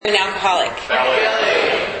alcoholic.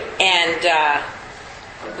 And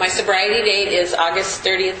my sobriety date is August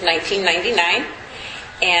 30th, 1999.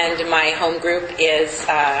 And my home group is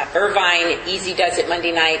Irvine Easy Does It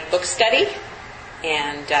Monday Night Book Study.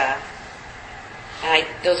 And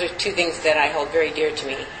those are two things that I hold very dear to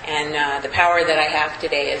me. And the power that I have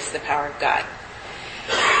today is the power of God.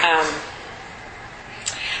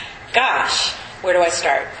 Where do I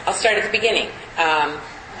start? I'll start at the beginning.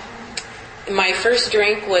 My first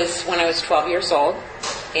drink was when I was 12 years old.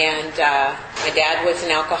 And my dad was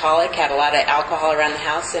an alcoholic, had a lot of alcohol around the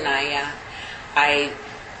house. And I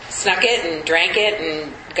snuck it and drank it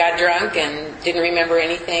and got drunk and didn't remember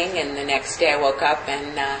anything. And the next day I woke up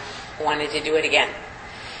and wanted to do it again.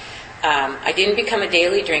 I didn't become a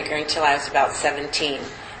daily drinker until I was about 17.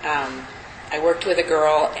 I worked with a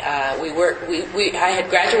girl. I had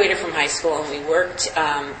graduated from high school and we worked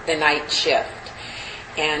the night shift.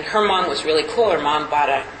 And her mom was really cool. Her mom bought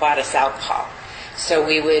us alcohol. So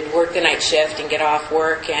we would work the night shift and get off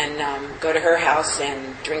work and go to her house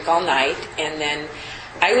and drink all night. And then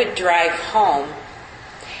I would drive home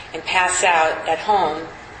and pass out at home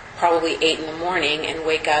probably 8 in the morning and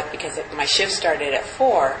wake up because my shift started at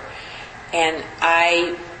 4. And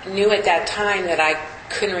I knew at that time that I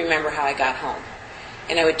couldn't remember how I got home.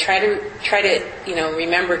 And I would try to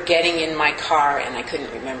remember getting in my car, and I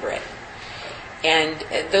couldn't remember it. And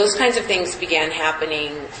those kinds of things began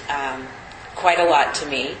happening quite a lot to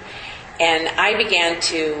me. And I began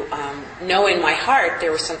to know in my heart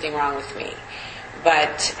there was something wrong with me.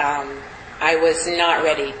 But I was not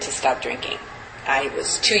ready to stop drinking. I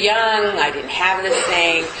was too young. I didn't have this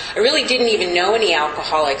thing. I really didn't even know any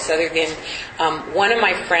alcoholics other than one of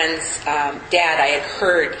my friends' dad. I had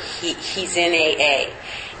heard he's in AA.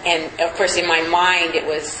 And, of course, in my mind it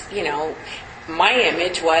was, my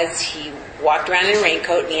image was he walked around in a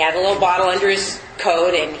raincoat and he had a little bottle under his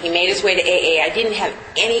coat and he made his way to AA. I didn't have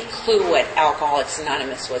any clue what Alcoholics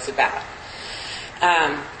Anonymous was about.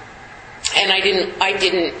 And I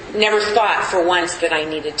never thought for once that I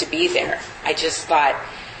needed to be there. I just thought,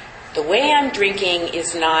 the way I'm drinking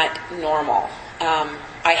is not normal.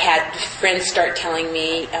 I had friends start telling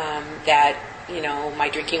me that, my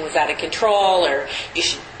drinking was out of control, or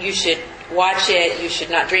you should watch it, you should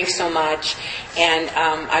not drink so much. And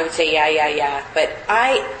I would say, yeah. But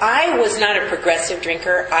I was not a progressive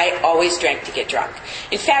drinker. I always drank to get drunk.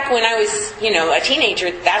 In fact, when I was, a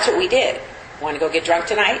teenager, that's what we did. Want to go get drunk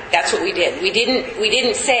tonight? That's what we did. We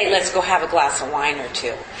didn't say, let's go have a glass of wine or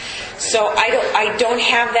two. So I don't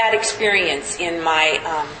have that experience in my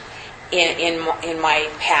in my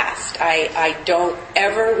past. I don't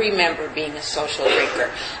ever remember being a social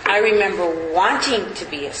drinker. I remember wanting to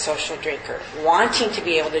be a social drinker, wanting to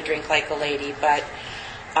be able to drink like a lady, but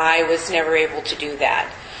I was never able to do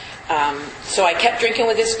that. So I kept drinking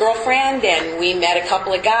with this girlfriend, and we met a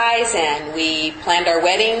couple of guys, and we planned our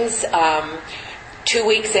weddings 2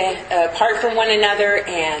 weeks apart from one another.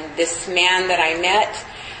 And this man that I met,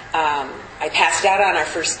 I passed out on our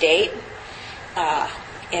first date,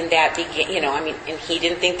 and that began, and he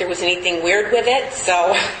didn't think there was anything weird with it.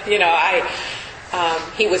 So,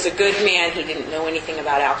 he was a good man. He didn't know anything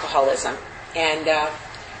about alcoholism,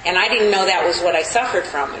 and I didn't know that was what I suffered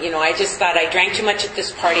from. I just thought I drank too much at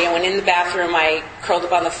this party. I went in the bathroom, I curled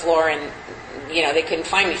up on the floor, and, they couldn't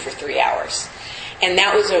find me for 3 hours. And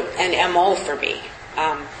that was an MO for me.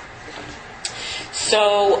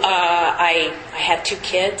 So I had 2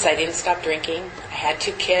 kids. I didn't stop drinking. I had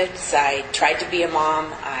 2 kids. I tried to be a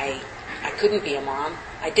mom. I couldn't be a mom.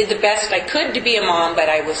 I did the best I could to be a mom, but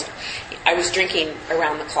I was drinking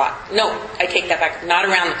around the clock. No, I take that back. Not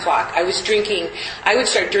around the clock. I would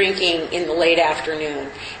start drinking in the late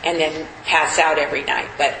afternoon and then pass out every night.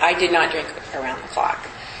 But I did not drink around the clock.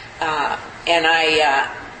 And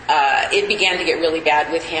it began to get really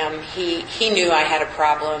bad with him. He knew I had a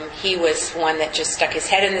problem. He was one that just stuck his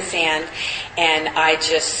head in the sand, and I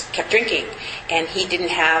just kept drinking. And he didn't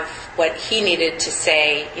have what he needed to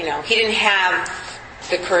say. He didn't have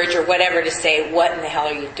the courage or whatever to say, what in the hell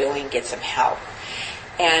are you doing? Get some help.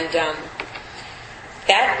 And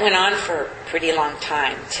that went on for a pretty long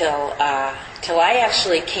time till I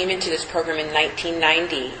actually came into this program in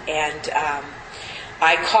 1990, and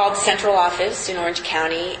I called central office in Orange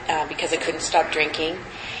County because I couldn't stop drinking,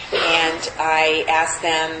 and I asked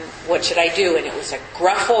them, what should I do? And it was a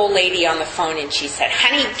gruff old lady on the phone, and she said,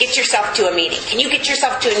 honey, get yourself to a meeting. Can you get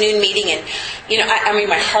yourself to a noon meeting? And,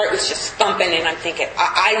 my heart was just thumping, and I'm thinking,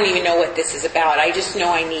 I don't even know what this is about. I just know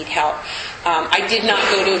I need help. I did not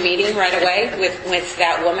go to a meeting right away with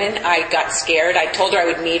that woman. I got scared. I told her I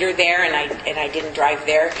would meet her there, and I didn't drive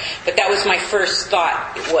there. But that was my first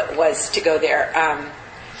thought, was to go there.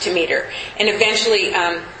 to meet her. And eventually,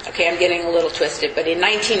 okay, I'm getting a little twisted, but in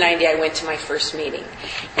 1990 I went to my first meeting,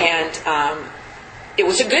 and it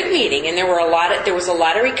was a good meeting, and there was a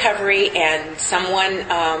lot of recovery, and someone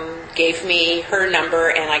gave me her number,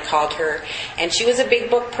 and I called her, and she was a big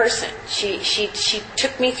book person. She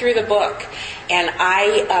took me through the book, and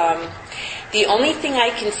the only thing I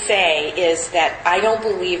can say is that I don't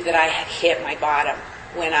believe that I had hit my bottom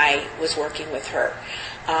when I was working with her.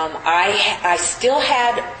 I still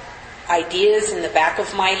had ideas in the back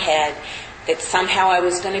of my head that somehow I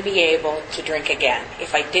was going to be able to drink again.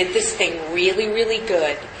 If I did this thing really, really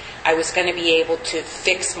good, I was going to be able to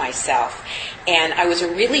fix myself. And I was a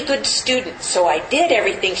really good student, so I did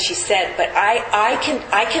everything she said, but I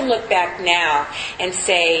can look back now and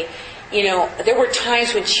say, there were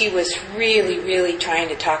times when she was really, really trying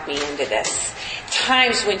to talk me into this.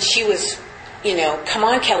 Times when she was, come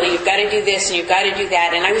on, Kelly, you've got to do this and you've got to do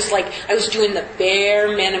that. And I was doing the bare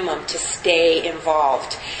minimum to stay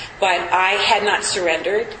involved. But I had not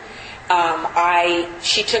surrendered.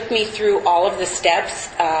 She took me through all of the steps,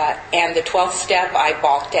 and the 12th step I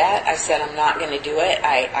balked at. I said, I'm not going to do it.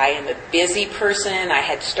 I am a busy person. I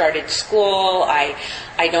had started school. I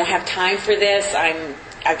don't have time for this.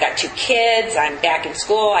 I've got 2 kids. I'm back in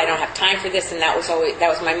school. I don't have time for this, and that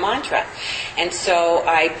was my mantra. And so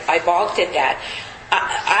I balked at that.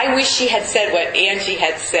 I wish she had said what Angie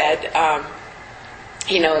had said.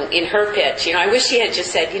 In her pitch, I wish she had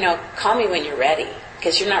just said, call me when you're ready,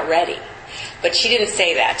 because you're not ready. But she didn't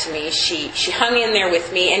say that to me. She hung in there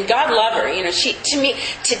with me, and God love her. To me,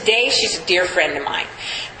 today she's a dear friend of mine.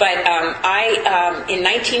 But in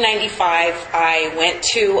 1995, I went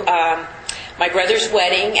to my brother's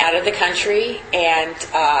wedding out of the country, and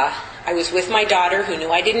I was with my daughter, who knew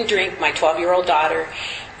I didn't drink, my 12-year-old daughter,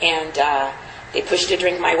 and they pushed a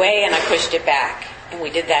drink my way, and I pushed it back. And we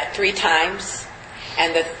did that 3 times.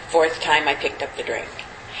 And the 4th time I picked up the drink.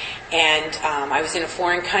 And I was in a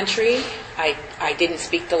foreign country. I didn't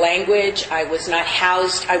speak the language. I was not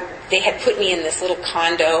housed. They had put me in this little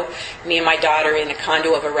condo, me and my daughter in a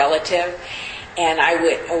condo of a relative. And I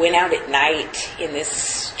went out at night in this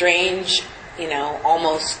strange,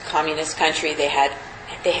 almost communist country. They had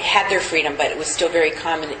their freedom, but it was still very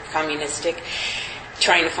communistic,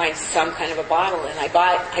 trying to find some kind of a bottle. And I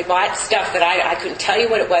bought stuff that I couldn't tell you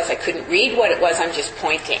what it was. I couldn't read what it was. I'm just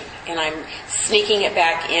pointing. And I'm sneaking it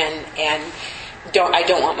back in, and I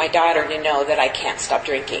don't want my daughter to know that I can't stop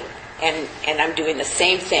drinking. And I'm doing the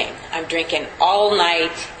same thing. I'm drinking all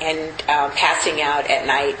night and passing out at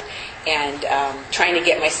night, and trying to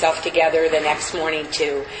get myself together the next morning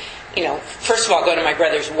to, first of all, go to my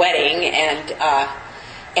brother's wedding.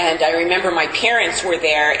 And I remember my parents were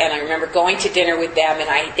there, and I remember going to dinner with them,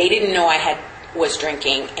 and they didn't know I was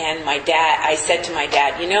drinking. And I said to my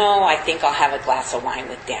dad, I think I'll have a glass of wine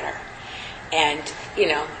with dinner. And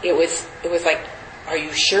it was like, are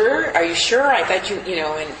you sure? Are you sure? I thought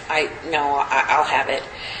I'll have it.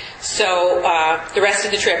 So the rest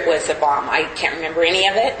of the trip was a bomb. I can't remember any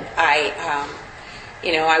of it.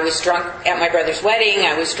 I was drunk at my brother's wedding.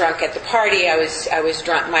 I was drunk at the party. I was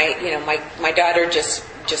drunk. My daughter just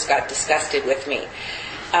got disgusted with me.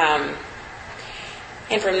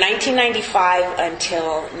 And from 1995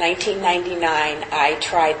 until 1999, I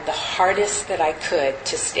tried the hardest that I could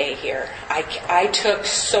to stay here. I took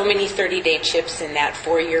so many 30-day chips in that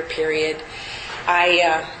 4-year period.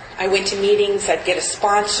 I went to meetings. I'd get a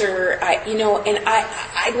sponsor.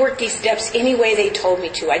 I'd work these steps any way they told me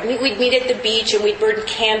to. We'd meet at the beach, and we'd burn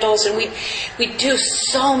candles, and we'd do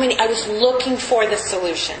so many. I was looking for the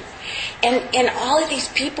solution. And all of these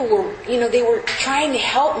people were, they were trying to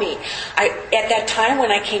help me. At that time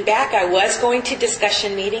when I came back, I was going to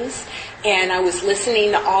discussion meetings, and I was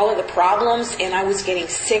listening to all of the problems, and I was getting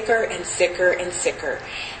sicker and sicker and sicker.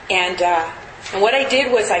 And what I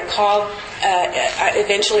did was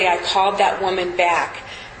eventually I called that woman back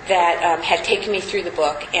that had taken me through the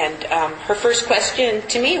book, and her first question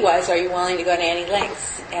to me was, are you willing to go to any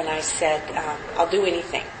lengths? And I said, I'll do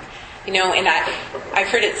anything. And I've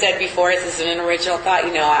heard it said before, this is an original thought,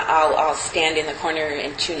 I'll stand in the corner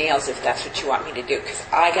and chew nails if that's what you want me to do, because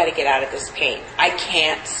I got to get out of this pain. I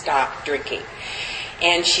can't stop drinking.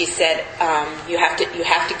 And she said, you have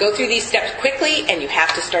to go through these steps quickly, and you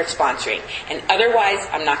have to start sponsoring. And otherwise,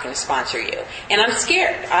 I'm not going to sponsor you. And I'm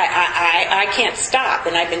scared. I can't stop.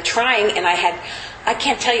 And I've been trying, and I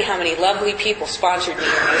can't tell you how many lovely people sponsored me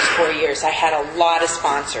in those 4 years. I had a lot of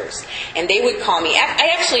sponsors. And they would call me.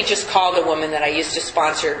 I actually just called a woman that I used to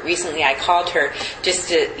sponsor recently. I called her just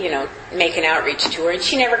to, make an outreach to her. And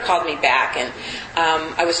she never called me back. And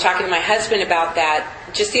I was talking to my husband about that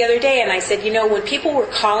just the other day, and I said, when people were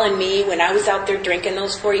calling me when I was out there drinking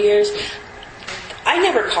those 4 years, I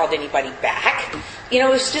never called anybody back. It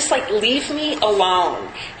was just like, leave me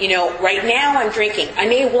alone. Right now I'm drinking. I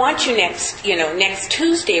may want you next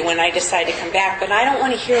Tuesday when I decide to come back, but I don't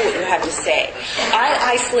want to hear what you have to say.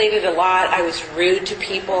 I isolated a lot. I was rude to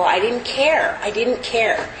people. I didn't care. I did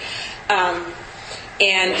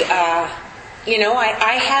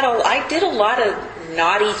a lot of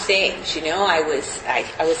naughty things. I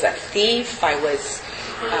was a thief. I was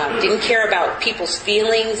didn't care about people's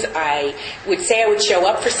feelings. I would say I would show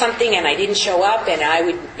up for something and I didn't show up, and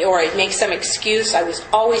I'd make some excuse. I was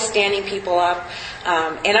always standing people up,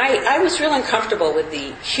 and I was real uncomfortable with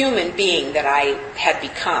the human being that I had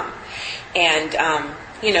become. And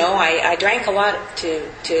I drank a lot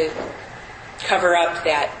to cover up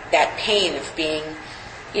that pain of being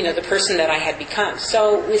the person that I had become.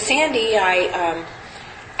 So with Sandy, I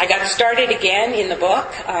got started again in the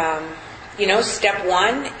book. Step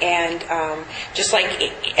one, and just like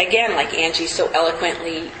Angie so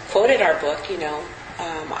eloquently quoted our book,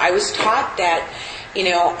 I was taught that,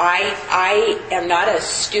 I am not a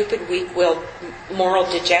stupid, weak-willed moral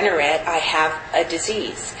degenerate. I have a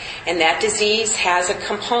disease, and that disease has a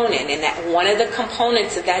component, and that one of the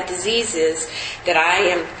components of that disease is that I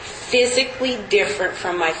am physically different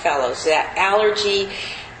from my fellows. That allergy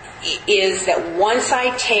is that once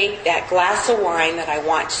I take that glass of wine that I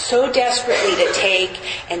want so desperately to take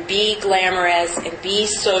and be glamorous and be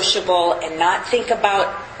sociable and not think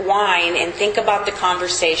about wine and think about the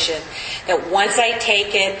conversation, that once I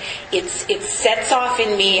take it, it sets off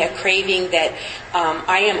in me a craving that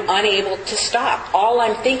I am unable to stop. All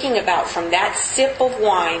I'm thinking about from that sip of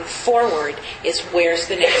wine forward is, where's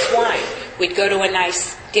the next wine? We'd go to a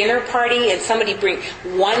nice dinner party and somebody bring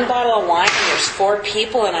one bottle of wine and there's 4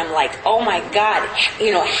 people, and I'm like, oh my God,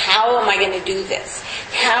 how am I going to do this?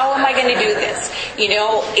 How am I going to do this?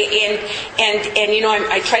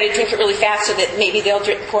 I try to drink it really fast so that maybe they'll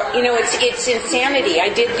drink more. It's insanity. I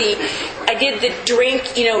did the drink,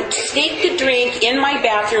 sneak the drink in my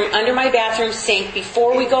bathroom, under my bathroom sink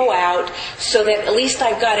before we go out, so that at least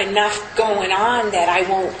I've got enough going on that I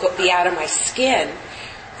won't be out of my skin.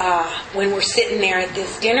 When we're sitting there at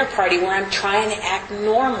this dinner party where I'm trying to act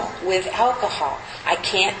normal with alcohol. I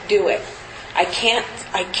can't do it. I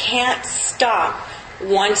can't stop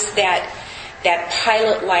once that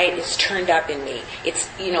pilot light is turned up in me. It's,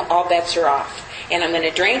 all bets are off. And I'm going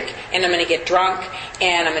to drink, and I'm going to get drunk,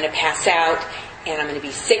 and I'm going to pass out, and I'm going to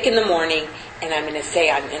be sick in the morning, and I'm going to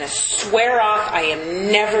say, I'm going to swear off, I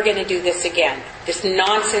am never going to do this again. This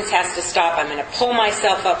nonsense has to stop. I'm going to pull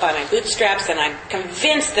myself up by my bootstraps, and I'm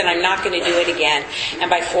convinced that I'm not going to do it again. And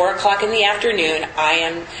by 4 o'clock in the afternoon, I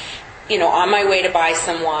am, on my way to buy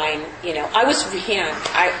some wine. I was a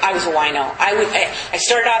wino. I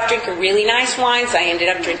started off drinking really nice wines. I ended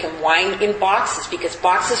up drinking wine in boxes because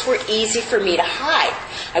boxes were easy for me to hide.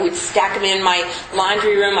 I would stack them in my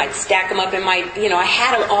laundry room. I'd stack them up in my, I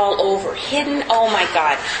had them all over, hidden. Oh my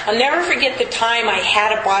God. I'll never forget the time I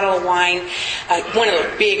had a bottle of wine, one of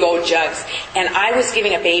those big old jugs, and I was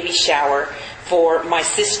giving a baby shower for my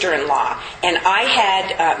sister-in-law, and I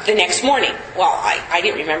had the next morning, I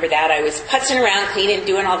didn't remember that, I was putzing around, cleaning,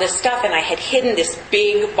 doing all this stuff, and I had hidden this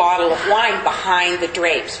big bottle of wine behind the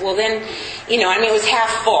drapes. Well then, it was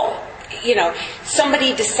half full.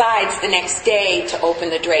 Somebody decides the next day to open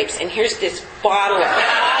the drapes, and here's this bottle of wine.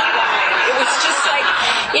 It was just like,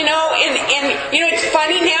 it's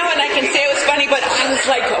funny now, and I can say it was funny, but I was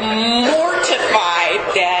like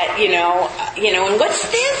mortified that, and what's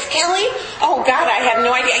this, Kelly? Oh God, I have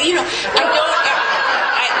no idea.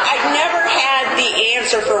 I've never had the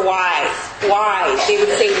answer for why. Why? They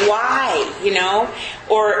would say why,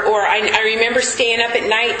 Or I remember staying up at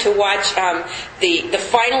night to watch the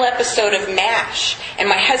final episode of MASH, and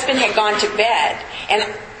my husband had gone to bed, and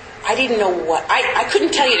I didn't know what. I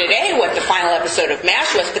couldn't tell you today what the final episode of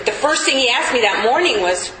MASH was, but the first thing he asked me that morning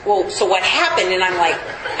was, well, so what happened? And I'm like,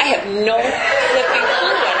 I have no flipping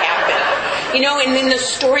clue what happened. And then the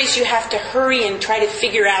stories you have to hurry and try to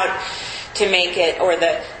figure out to make it, or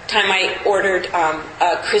the time I ordered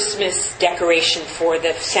a Christmas decoration for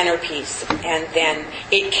the centerpiece, and then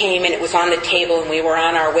it came and it was on the table, and we were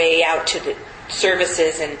on our way out to the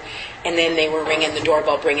services, and then they were ringing the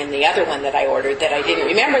doorbell, bringing the other one that I ordered that I didn't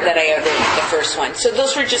remember that I ordered the first one. So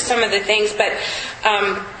those were just some of the things, but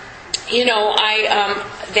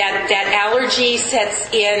that allergy sets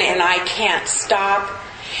in, and I can't stop,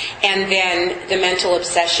 and then the mental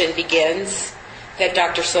obsession begins that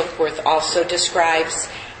Dr. Silkworth also describes,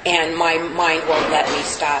 and my mind won't let me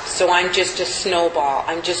stop. So I'm just a snowball.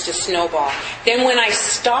 Then when I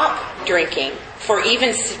stop drinking for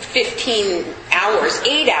even 15 hours,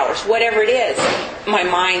 8 hours, whatever it is, my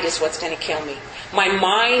mind is what's going to kill me. My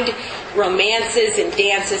mind romances and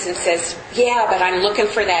dances and says, yeah, but I'm looking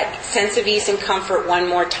for that sense of ease and comfort one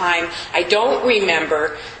more time. I don't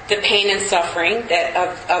remember the pain and suffering that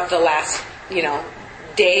of the last,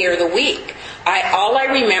 day or the week. All I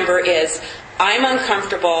remember is I'm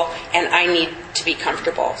uncomfortable and I need to be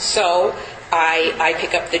comfortable. So I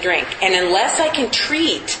pick up the drink. And unless I can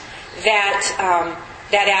treat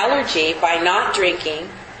that allergy by not drinking,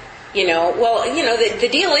 the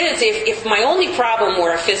deal is if my only problem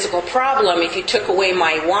were a physical problem, if you took away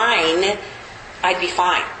my wine, I'd be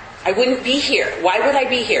fine. I wouldn't be here. Why would I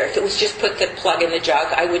be here? If it was just put the plug in the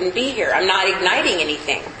jug, I wouldn't be here. I'm not igniting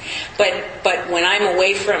anything. But when I'm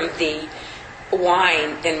away from the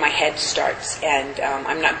wine, then my head starts, and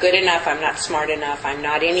I'm not good enough, I'm not smart enough, I'm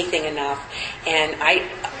not anything enough, and I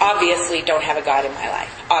obviously don't have a God in my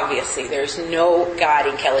life. Obviously, there's no God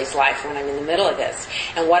in Kelly's life when I'm in the middle of this.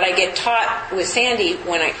 And what I get taught with Sandy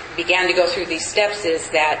when I began to go through these steps is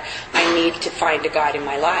that I need to find a God in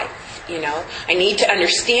my life. I need to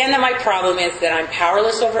understand that my problem is that I'm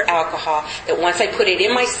powerless over alcohol, that once I put it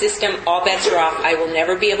in my system, all bets are off. I will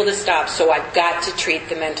never be able to stop, so I've got to treat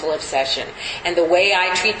the mental obsession. And the way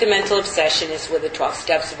I treat the mental obsession is with the 12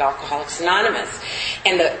 steps of Alcoholics Anonymous.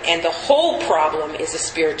 And the whole problem is a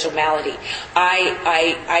spiritual malady.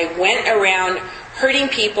 I went around hurting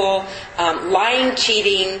people, lying,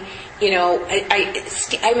 cheating.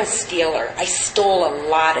 I'm a stealer. I stole a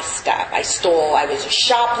lot of stuff. I was a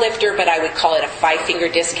shoplifter, but I would call it a 5-finger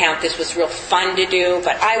discount. This was real fun to do,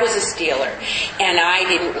 but I was a stealer. And I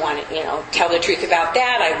didn't want to, tell the truth about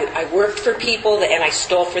that. I worked for people, and I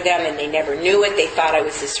stole for them, and they never knew it. They thought I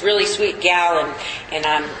was this really sweet gal, and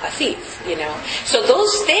I'm a thief, So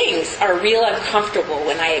those things are real uncomfortable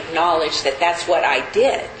when I acknowledge that that's what I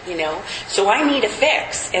did, So I need a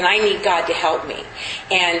fix, and I need God to help me.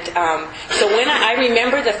 And so when I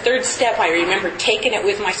remember the third step, I remember taking it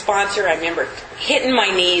with my sponsor. I remember hitting my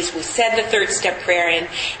knees. We said the third step prayer and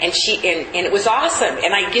it was awesome.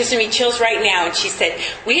 And it gives me chills right now. And she said,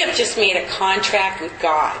 we have just made a contract with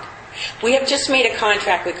God. We have just made a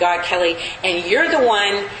contract with God, Kelly, and you're the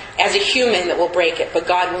one as a human that will break it, but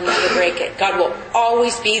God will never break it. God will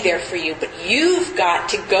always be there for you, but you've got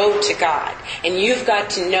to go to God, and you've got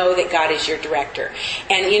to know that God is your director.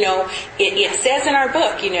 And, it says in our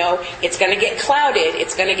book, it's going to get clouded.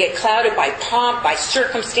 It's going to get clouded by pomp, by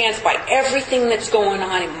circumstance, by everything that's going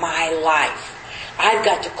on in my life. I've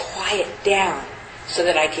got to quiet down so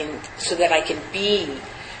that I can be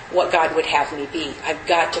what God would have me be. I've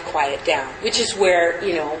got to quiet down, which is where,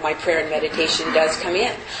 my prayer and meditation does come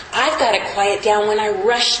in. I've got to quiet down when I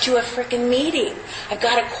rush to a frickin' meeting. I've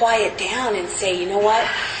got to quiet down and say, you know what?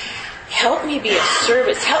 Help me be of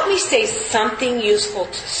service. Help me say something useful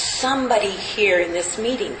to somebody here in this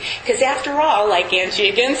meeting. Because after all, like Angie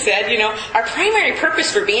again said, our primary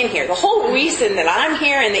purpose for being here, the whole reason that I'm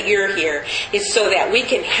here and that you're here is so that we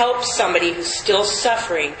can help somebody who's still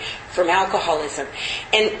suffering from alcoholism.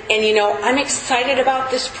 And I'm excited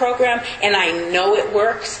about this program, and I know it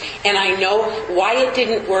works, and I know why it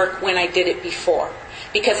didn't work when I did it before.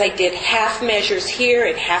 Because I did half measures here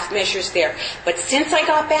and half measures there. But since I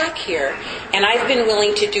got back here, and I've been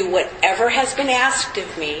willing to do whatever has been asked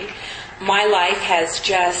of me, my life has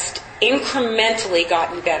just incrementally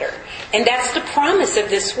gotten better. And that's the promise of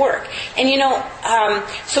this work. And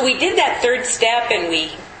so we did that third step, and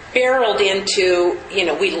we barreled into,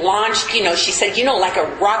 we launched, she said, like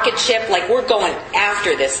a rocket ship, like we're going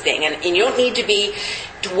after this thing. And you don't need to be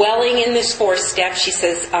dwelling in this 4 steps. She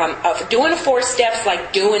says, doing 4 steps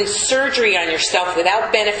like doing surgery on yourself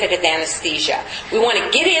without benefit of anesthesia. We want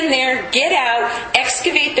to get in there, get out,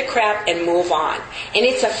 excavate the crap, and move on. And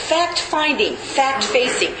it's a fact-finding,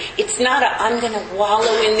 fact-facing. It's not I'm going to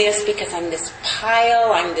wallow in this because I'm this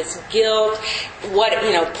pile, I'm this guilt,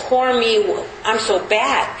 poor me, I'm so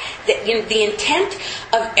bad. The intent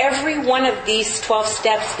of every one of these 12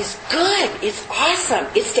 steps is good. It's awesome.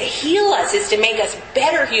 It's to heal us. It's to make us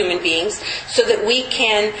better human beings so that we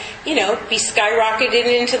can, be skyrocketed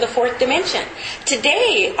into the 4th dimension.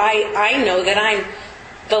 Today, I know that I'm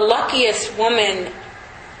the luckiest woman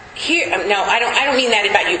here. No, I don't mean that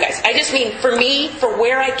about you guys. I just mean for me, for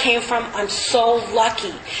where I came from, I'm so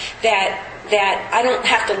lucky that I don't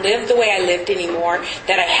have to live the way I lived anymore,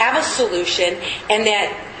 that I have a solution, and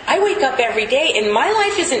that I wake up every day, and my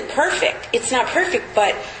life isn't perfect. It's not perfect,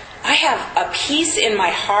 but I have a peace in my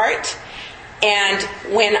heart. And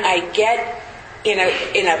when I get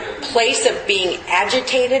in a place of being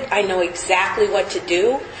agitated, I know exactly what to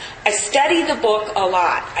do. I study the book a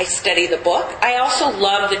lot. I study the book. I also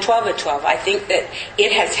love the 12 at 12. I think that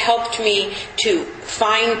it has helped me to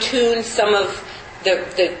fine-tune some of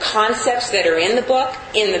the concepts that are in the book,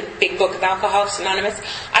 in the big book of Alcoholics Anonymous.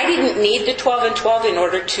 I didn't need the 12 and 12 in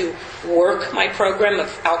order to work my program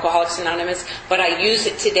of Alcoholics Anonymous, but I use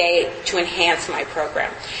it today to enhance my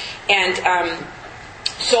program. And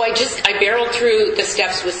so I barreled through the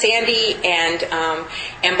steps with Sandy, and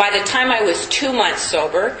by the time I was 2 months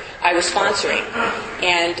sober, I was sponsoring,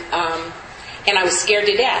 and I was scared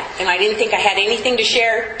to death, and I didn't think I had anything to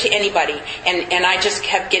share to anybody, and I just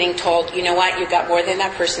kept getting told, you know what, you've got more than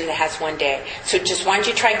that person that has one day, so just why don't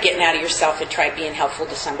you try getting out of yourself and try being helpful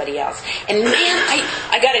to somebody else. And man,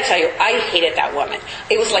 I got to tell you, I hated that woman.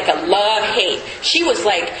 It was like a love-hate. She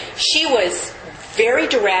was very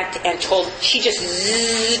direct and she just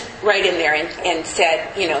zzz right in there and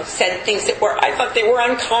said things that I thought they were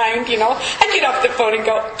unkind, I'd get off the phone and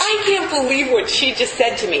go, I can't believe what she just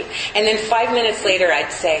said to me. And then 5 minutes later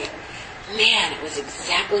I'd say, man, it was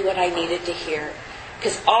exactly what I needed to hear.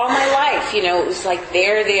 Because all my life, it was like,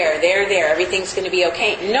 there, everything's going to be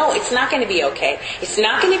okay. No, it's not going to be okay. It's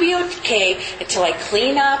not going to be okay until I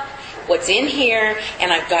clean up what's in here,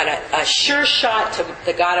 and I've got a sure shot to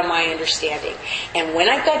the God of my understanding. And when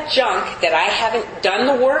I've got junk that I haven't done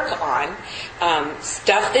the work on,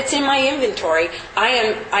 stuff that's in my inventory, I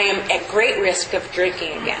am at great risk of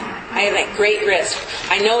drinking again. I am at great risk.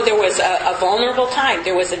 I know there was a vulnerable time.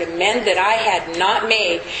 There was an amend that I had not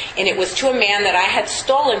made, and it was to a man that I had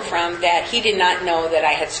stolen from that he did not know that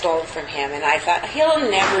I had stolen from him. And I thought, he'll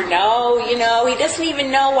never know, he doesn't even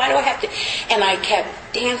know. Why do I have to? And I kept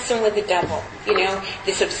dancing with the devil.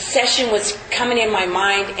 This obsession was coming in my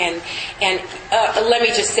mind, and let me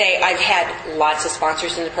just say, I've had lots of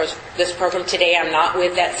sponsors in this program. Today I'm not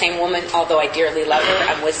with that same woman, although I dearly love her.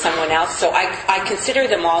 I'm with someone else. So I consider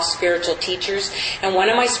them all spiritual teachers. And one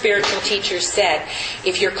of my spiritual teachers said,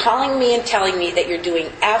 if you're calling me and telling me that you're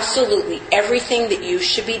doing absolutely everything that you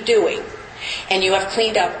should be doing, and you have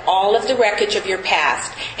cleaned up all of the wreckage of your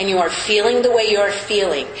past, and you are feeling the way you are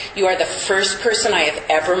feeling, you are the first person I have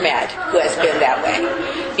ever met who has been that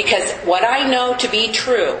way. Because what I know to be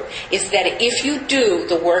true is that if you do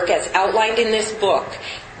the work as outlined in this book,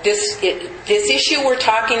 this issue we're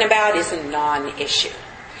talking about is a non-issue.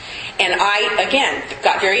 And I, again,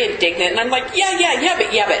 got very indignant, and I'm like, yeah,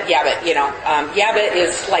 but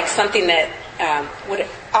is like something that,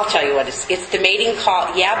 I'll tell you what, it's the mating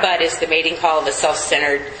call. Yeah, but is the mating call of a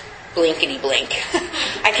self-centered blinkety blink.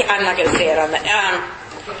 I'm not going to say it on the.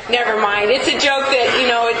 Never mind. It's a joke that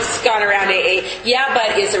it's gone around AA. Yeah,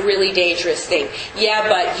 but is a really dangerous thing. Yeah,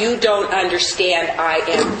 but you don't understand. I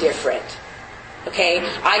am different. Okay,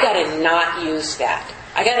 I got to not use that.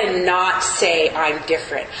 I got to not say I'm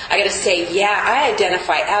different. I got to say, yeah, I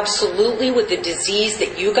identify absolutely with the disease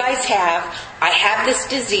that you guys have. I have this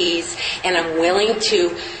disease, and I'm willing to,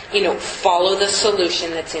 follow the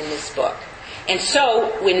solution that's in this book. And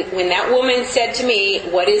so when that woman said to me,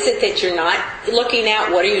 what is it that you're not looking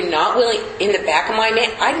at? What are you not willing? In the back of my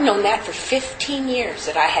mind, I'd known that for 15 years,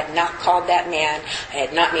 that I had not called that man. I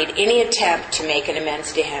had not made any attempt to make an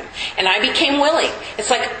amends to him. And I became willing.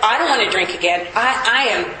 It's like, I don't want to drink again. I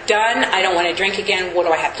am done. I don't want to drink again. What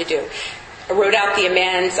do I have to do? I wrote out the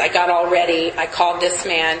amends. I got all ready. I called this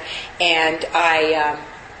man, and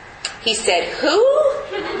he said, Who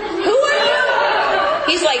are you?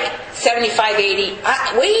 He's like 75, 80.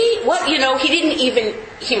 Wait, what?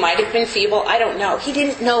 He might have been feeble. I don't know. He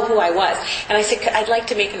didn't know who I was. And I said, I'd like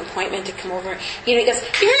to make an appointment to come over. He goes,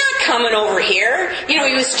 you're not coming over here. He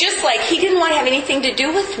was just like, he didn't want to have anything to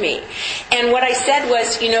do with me. And what I said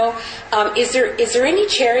was, is there any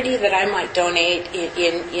charity that I might donate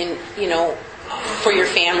in for your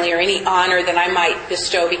family, or any honor that I might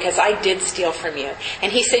bestow, because I did steal from you? And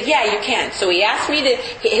he said, yeah, you can. So he asked me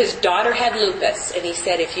his daughter had lupus, and he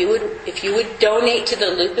said, if you would donate to the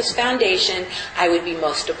Lupus Foundation, I would be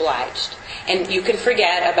most obliged. And you can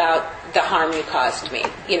forget about the harm you caused me.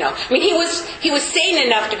 He was sane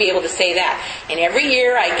enough to be able to say that. And every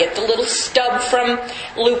year I get the little stub from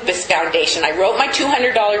Lupus Foundation. I wrote my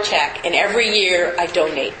 $200 check, and every year I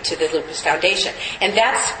donate to the Lupus Foundation. And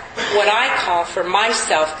that's what I call for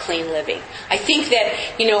myself clean living. I think that,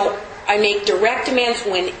 I make direct amends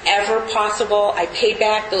whenever possible. I pay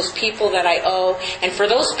back those people that I owe. And for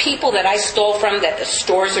those people that I stole from, that the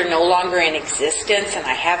stores are no longer in existence and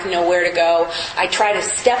I have nowhere to go, I try to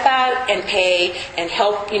step out and pay and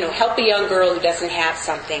help a young girl who doesn't have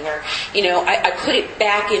something. Or, I put it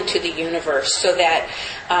back into the universe so that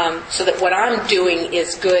what I'm doing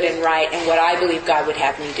is good and right and what I believe God would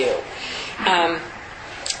have me do.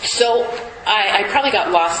 So I probably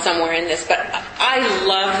got lost somewhere in this, but I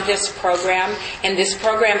love this program, and this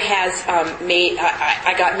program has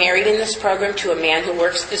I got married in this program to a man who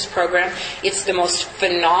works this program. It's the most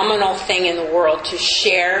phenomenal thing in the world to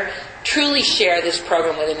truly share this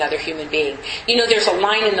program with another human being. There's a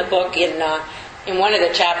line in the book in one of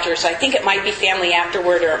the chapters, I think it might be Family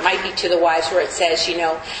Afterward or it might be To the Wise, where it says,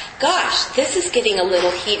 gosh, this is getting a little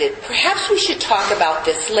heated. Perhaps we should talk about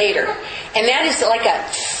this later. And that is like a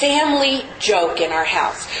family joke in our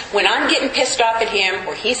house. When I'm getting pissed off at him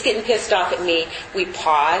or he's getting pissed off at me, we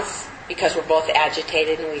pause because we're both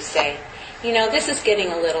agitated and we say, this is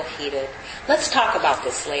getting a little heated. Let's talk about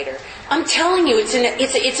this later. I'm telling you,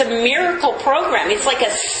 it's a miracle program. It's like a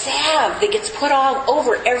salve that gets put all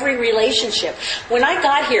over every relationship. When I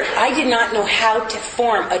got here, I did not know how to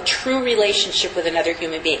form a true relationship with another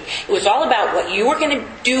human being. It was all about what you were going to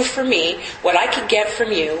do for me, what I could get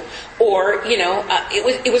from you, or,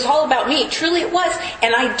 it was all about me. Truly it was.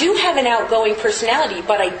 And I do have an outgoing personality,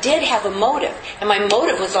 but I did have a motive. And my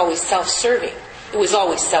motive was always self-serving. It was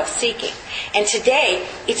always self-seeking. And today,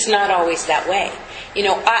 it's not always that way.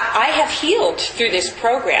 I have healed through this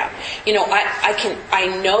program.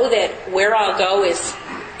 I know that where I'll go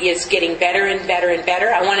is getting better and better and better.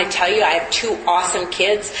 I want to tell you, I have 2 awesome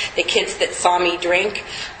kids. The kids that saw me drink,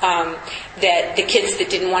 that the kids that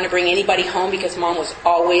didn't want to bring anybody home because mom was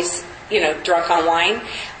always, drunk on wine.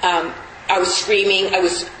 I was screaming, I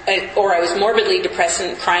was morbidly depressed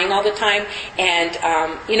and crying all the time. And,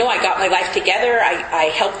 I got my life together.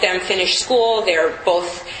 I helped them finish school. They're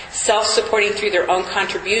both self-supporting through their own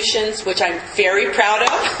contributions, which I'm very proud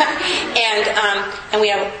of. And we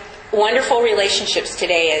have wonderful relationships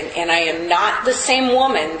today. And I am not the same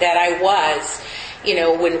woman that I was,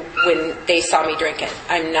 when they saw me drinking.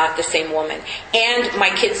 I'm not the same woman. And my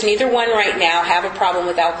kids, neither one right now, have a problem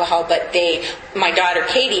with alcohol, but my daughter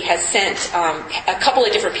Katie has sent a couple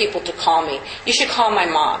of different people to call me. You should call my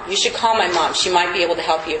mom. You should call my mom. She might be able to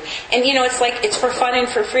help you. And it's for fun and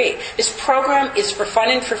for free. This program is for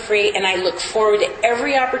fun and for free, and I look forward to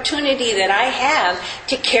every opportunity that I have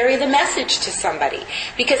to carry the message to somebody.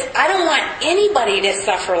 Because I don't want anybody to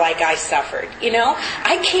suffer like I suffered.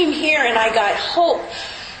 I came here and I got hope.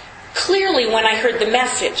 Clearly, when I heard the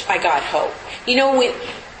message, I got hope.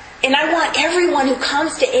 And I want everyone who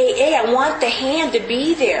comes to AA, I want the hand to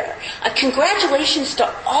be there. Congratulations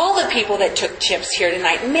to all the people that took chips here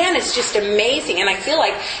tonight. Man, it's just amazing. And I feel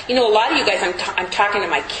like, a lot of you guys, I'm talking to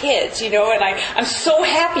my kids, and I'm so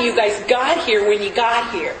happy you guys got here when you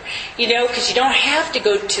got here. Because you don't have to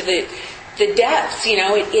go to the depths.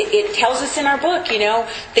 It tells us in our book,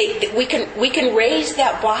 we can raise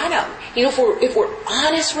that bottom. If we're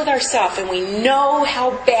honest with ourselves and we know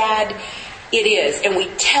how bad it is, and we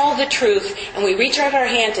tell the truth, and we reach out our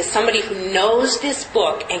hand to somebody who knows this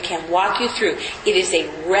book and can walk you through, it is a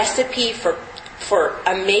recipe for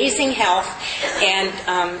amazing health, and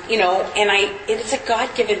it's a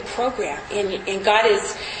God-given program, and God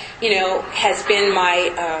is, has been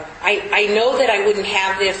my, I know that I wouldn't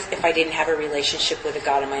have this if I didn't have a relationship with the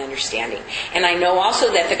God of my understanding. And I know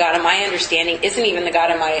also that the God of my understanding isn't even the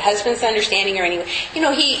God of my husband's understanding or anything.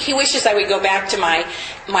 He wishes I would go back to my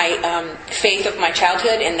faith of my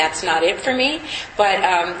childhood, and that's not it for me. But,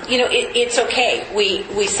 it's okay.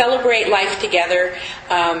 We celebrate life together.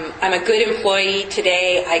 I'm a good employee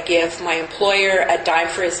today. I give my employer a dime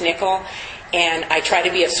for his nickel. And I try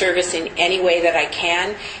to be of service in any way that I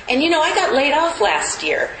can. And, I got laid off last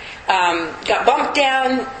year. Got bumped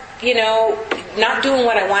down, not doing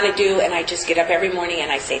what I want to do. And I just get up every morning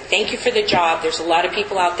and I say, thank you for the job. There's a lot of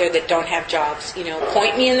people out there that don't have jobs.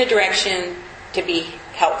 Point me in the direction to be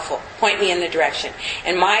helpful. Point me in the direction.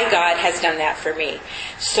 And my God has done that for me.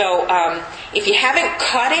 So if you haven't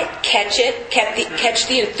caught it, catch it. Catch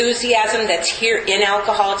the enthusiasm that's here in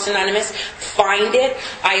Alcoholics Anonymous. Find it.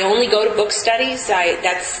 I only go to book studies.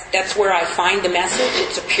 That's where I find the message.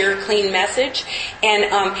 It's a pure, clean message. And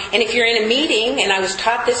if you're in a meeting, and I was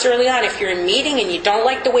taught this early on, if you're in a meeting and you don't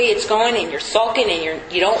like the way it's going and you're sulking and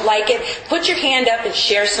you don't like it, put your hand up and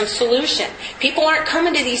share some solution. People aren't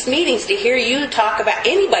coming to these meetings to hear you talk about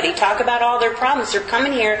anybody talk about all their problems. They're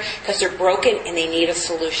coming here because they're broken and they need a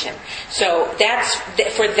solution. So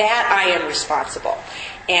for that I am responsible.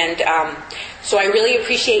 And so I really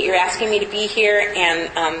appreciate your asking me to be here,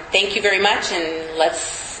 and thank you very much, and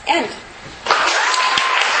let's end.